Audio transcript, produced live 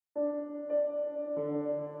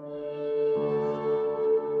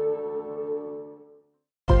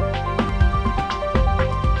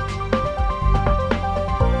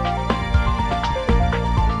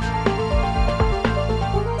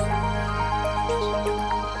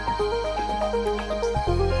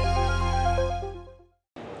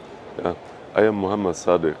I am Mohamed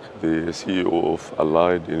Sadek, the CEO of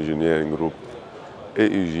Allied Engineering Group,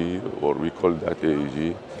 AEG, or we call that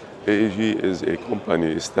AEG. AEG is a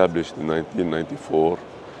company established in 1994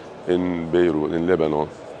 in Beirut, in Lebanon.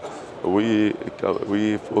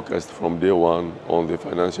 We focused from day one on the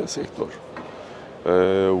financial sector.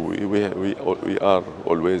 We are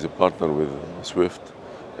always a partner with SWIFT,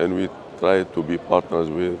 and we try to be partners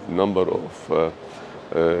with a number of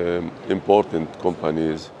important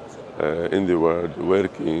companies in the world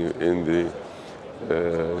working in the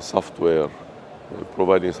software,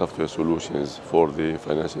 providing software solutions for the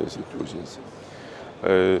financial institutions.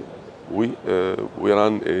 We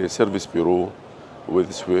run a service bureau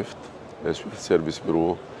with SWIFT, a SWIFT service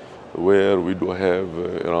bureau, where we do have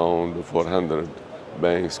around 400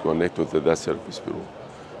 banks connected to that service bureau.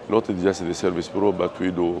 Not just the service bureau, but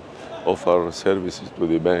we do offer services to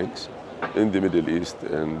the banks in the Middle East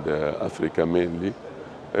and Africa mainly,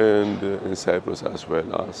 and in Cyprus as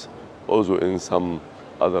well as also in some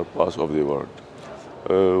other parts of the world.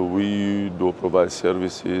 We do provide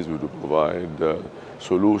services, we do provide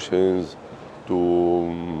solutions to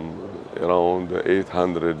around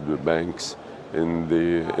 800 banks in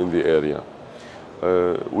the area.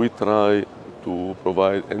 We try to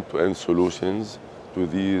provide end-to-end solutions to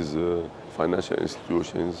these financial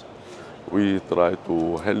institutions. We try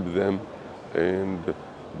to help them and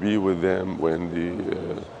be with them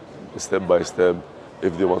when step by step,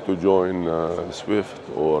 if they want to join SWIFT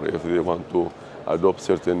or if they want to adopt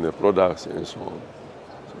certain products and so on.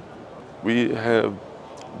 We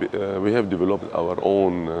have developed our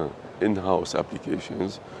own in-house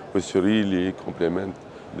applications which really complement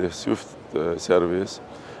the SWIFT service,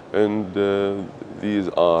 and these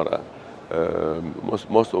are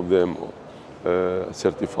most of them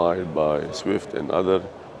certified by SWIFT and other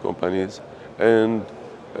companies, and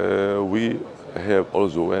we have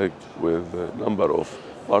also worked with a number of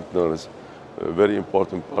partners, very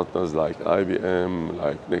important partners like IBM,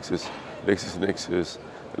 like LexisNexis,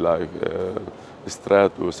 like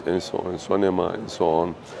Stratus, and so on, Sonema, and so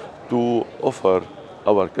on, to offer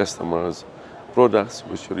our customers products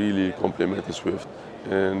which really complement SWIFT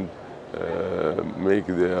and make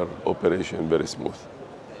their operation very smooth.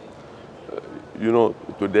 You know,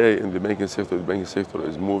 today in the banking sector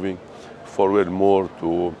is moving forward more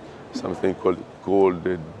to something called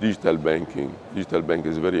digital banking. Digital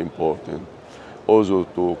banking is very important, also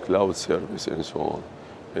to cloud service and so on.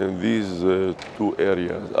 And these two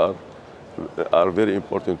areas are very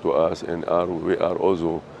important to us, and we are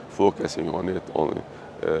also focusing on it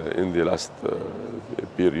in the last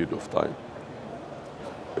period of time.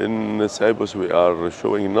 In Sibos, we are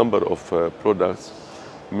showing a number of products,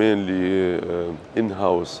 mainly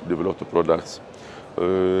in-house developed products,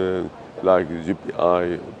 like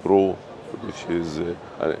GPI Pro, which is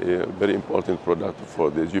a very important product for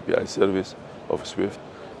the GPI service of SWIFT,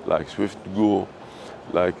 like SWIFT Go,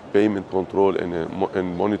 like payment control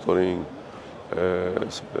and monitoring,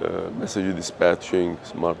 message dispatching,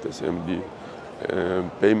 Smart SMD,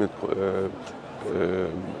 payment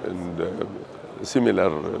and similar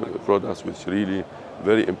products which really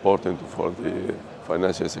very important for the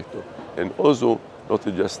financial sector. And also not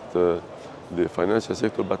just the financial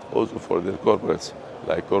sector, but also for the corporates,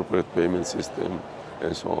 like corporate payment system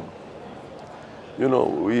and so on. You know,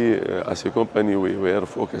 we as a company, we were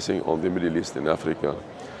focusing on the Middle East and Africa,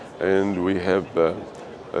 and we have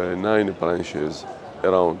 9 branches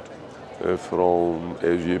around, from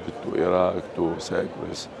Egypt to Iraq to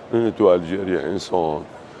Cyprus to Algeria and so on.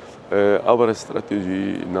 Our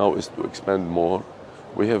strategy now is to expand more.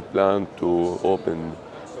 We have planned to open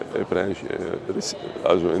a branch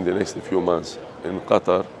also in the next few months in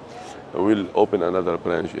Qatar. We'll open another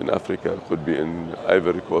branch in Africa, could be in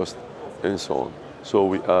Ivory Coast and so on. So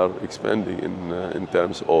we are expanding in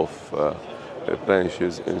terms of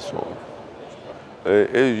branches and so on.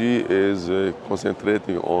 AEG is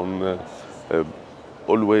concentrating on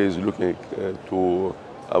always looking to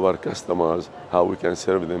our customers, how we can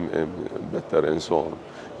serve them better and so on.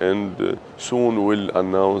 And soon we'll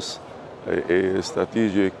announce a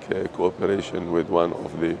strategic cooperation with one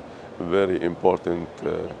of the very important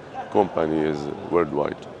companies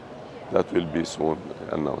worldwide. That will be soon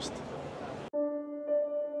announced.